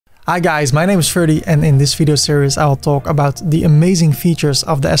Hi guys, my name is Ferdy and in this video series I'll talk about the amazing features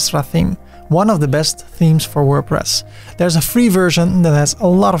of the Astra theme, one of the best themes for WordPress. There's a free version that has a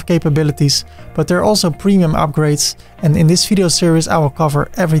lot of capabilities, but there are also premium upgrades, and in this video series I will cover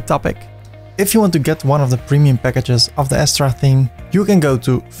every topic. If you want to get one of the premium packages of the Astra theme, you can go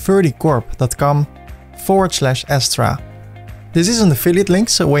to ferdycorp.com/Astra. This is an affiliate link,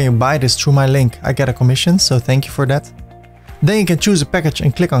 so when you buy this through my link I get a commission, so thank you for that. Then you can choose a package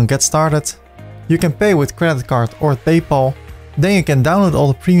and click on Get Started. You can pay with credit card or PayPal. Then you can download all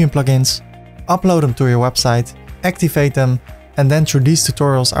the premium plugins, upload them to your website, activate them, and then through these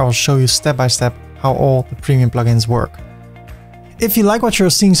tutorials I will show you step by step how all the premium plugins work. If you like what you're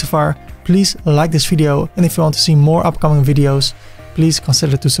seeing so far, please like this video, and if you want to see more upcoming videos, please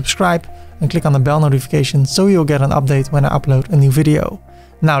consider to subscribe and click on the bell notification so you'll get an update when I upload a new video.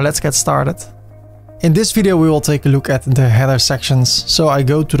 Now let's get started. In this video we will take a look at the header sections. So I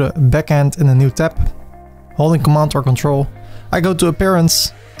go to the backend in a new tab, holding Command or Control. I go to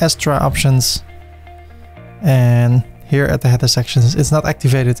Appearance, Astra Options, and here at the header sections it's not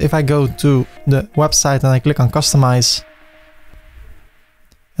activated. If I go to the website and I click on Customize,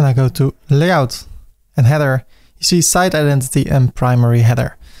 and I go to Layout and Header, you see Site Identity and Primary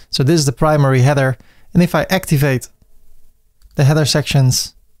Header. So this is the primary header, and if I activate the header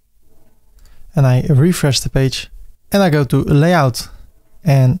sections, and I refresh the page and I go to Layout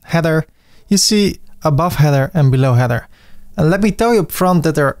and Header, you see above header and below header. And let me tell you up front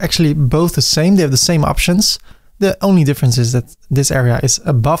that they're actually both the same. They have the same options. The only difference is that this area is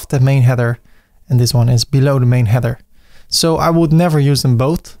above the main header and this one is below the main header. So I would never use them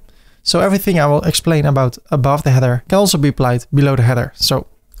both. So everything I will explain about above the header can also be applied below the header. So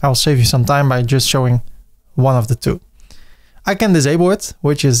I'll save you some time by just showing one of the two. I can disable it,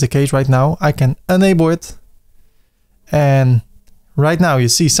 which is the case right now. I can enable it. And right now you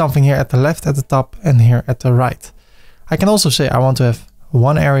see something here at the left at the top and here at the right. I can also say I want to have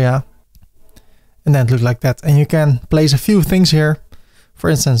one area and then it looks like that. And you can place a few things here. For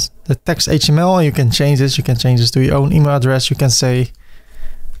instance, the text HTML, you can change this. You can change this to your own email address. You can say,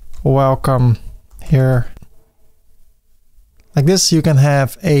 welcome here. Like this, you can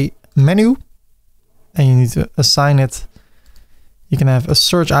have a menu and you need to assign it. You can have a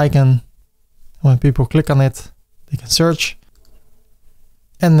search icon. When people click on it, they can search.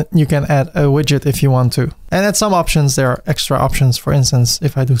 And you can add a widget if you want to. And at some options, there are extra options. For instance,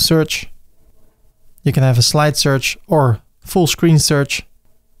 if I do search, you can have a slide search or full screen search.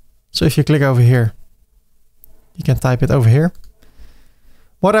 So if you click over here, you can type it over here.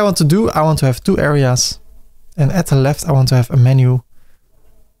 What I want to do, I want to have two areas. And at the left, I want to have a menu.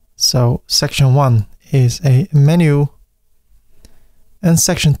 So section 1 is a menu. And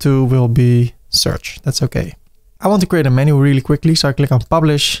section 2 will be search. That's okay. I want to create a menu really quickly. So I click on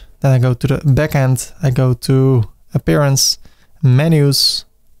Publish. Then I go to the backend. I go to Appearance, Menus.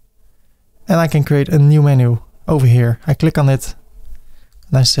 And I can create a new menu over here. I click on it.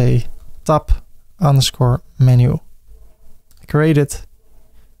 And I say top_menu. I create it.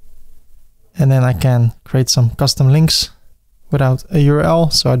 And then I can create some custom links without a URL.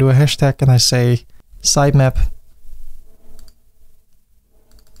 So I do a hashtag and I say sitemap.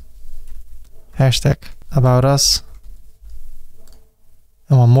 Hashtag about us.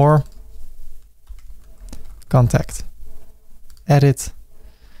 And one more. Contact. Edit.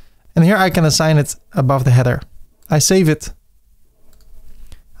 And here I can assign it above the header. I save it.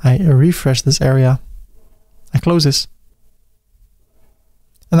 I refresh this area. I close this.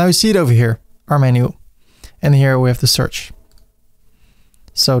 And now you see it over here, our menu. And here we have the search.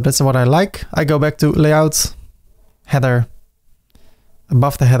 So that's what I like. I go back to Layout, Header,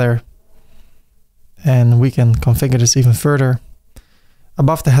 above the header. And we can configure this even further.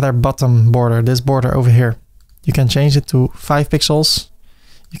 Above the header bottom border, this border over here, you can change it to 5 pixels.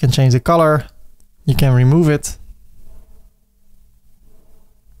 You can change the color. You can remove it.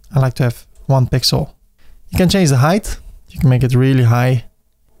 I like to have 1 pixel. You can change the height. You can make it really high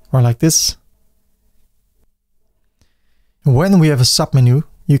or like this. When we have a submenu,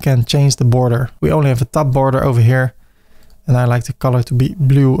 you can change the border. We only have a top border over here. And I like the color to be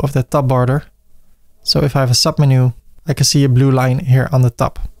blue of that top border. So if I have a submenu, I can see a blue line here on the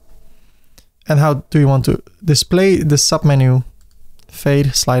top. And how do you want to display the submenu?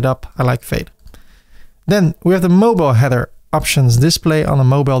 Fade, slide up. I like fade. Then we have the mobile header options, display on a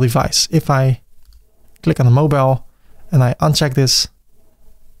mobile device. If I click on the mobile and I uncheck this,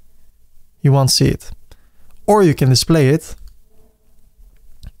 you won't see it. Or you can display it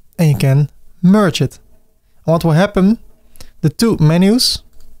and you can merge it. And what will happen? The two menus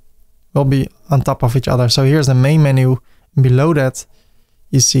will be on top of each other. So here's the main menu. Below that,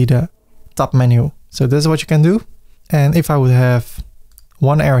 you see the top menu. So this is what you can do. And if I would have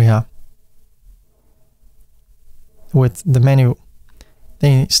one area with the menu,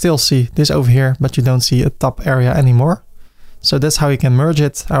 then you still see this over here, but you don't see a top area anymore. So that's how you can merge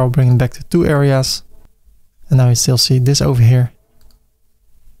it. I will bring it back to 2 areas. And now you still see this over here.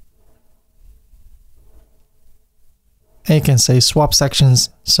 And you can say swap sections.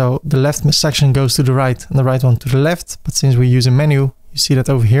 So the left section goes to the right and the right one to the left. But since we use a menu, you see that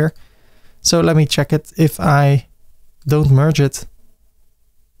over here. So let me check it. If I don't merge it,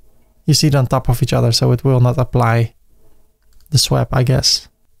 you see it on top of each other. So it will not apply the swap, I guess.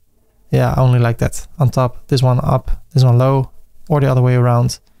 Yeah, only like that. On top, this one up, this one low, or the other way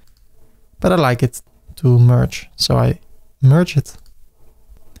around. But I like it to merge. So I merge it.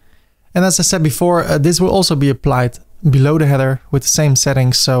 And as I said before, this will also be applied below the header with the same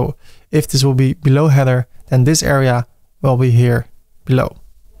settings. So if this will be below header, then this area will be here below.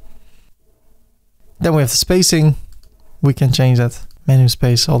 Then we have the spacing. We can change that. Menu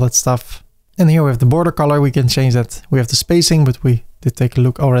space, all that stuff. And here we have the border color. We can change that. We have the spacing, but we did take a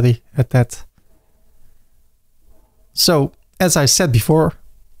look already at that. So as I said before,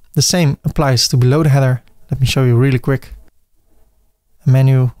 the same applies to below the header. Let me show you really quick. A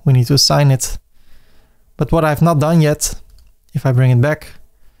menu, we need to assign it. But what I've not done yet, if I bring it back,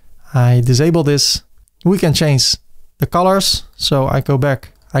 I disable this. We can change the colors. So I go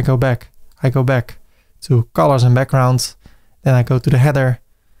back, I go back, I go back to colors and background. Then I go to the header.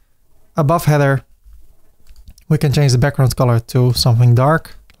 Above header, we can change the background color to something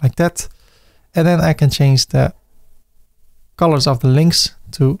dark like that. And then I can change the colors of the links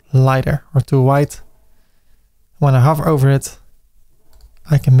to lighter or to white. When I hover over it,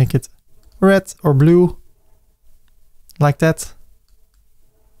 I can make it red or blue like that,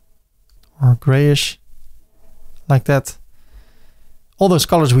 or grayish like that. All those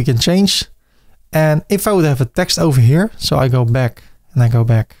colors we can change. And if I would have a text over here, so I go back and I go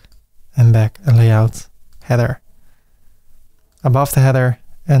back and back and layout header. Above the header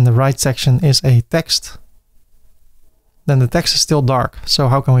and the right section is a text. Then the text is still dark. So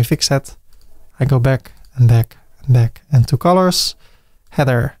how can we fix that? I go back and back and back and to colors,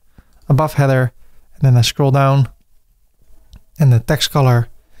 header, above header, and then I scroll down and the text color,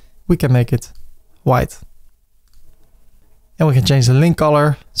 we can make it white. And we can change the link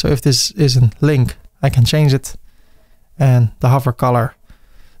color. So if this is a link, I can change it, and the hover color.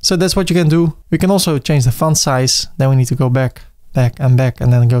 So that's what you can do. We can also change the font size. Then we need to go back, back and back,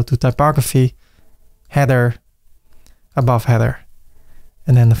 and then go to typography, header, above header.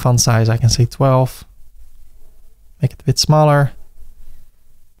 And then the font size, I can say 12. Make it a bit smaller.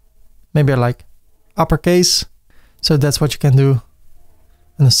 Maybe I like uppercase. So that's what you can do.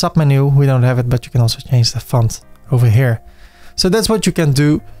 In the sub menu, we don't have it, but you can also change the font over here. So that's what you can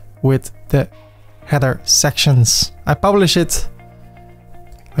do with the header sections. I publish it,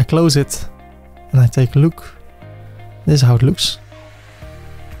 I close it, and I take a look. This is how it looks.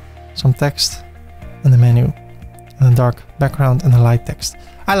 Some text and the menu, and a dark background and a light text.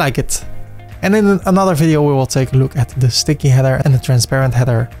 I like it. And in another video, we will take a look at the sticky header and the transparent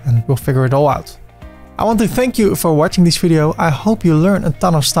header, and we'll figure it all out. I want to thank you for watching this video. I hope you learned a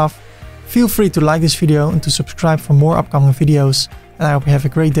ton of stuff. Feel free to like this video and to subscribe for more upcoming videos. And I hope you have a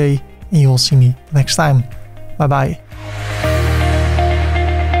great day and you will see me next time. Bye bye.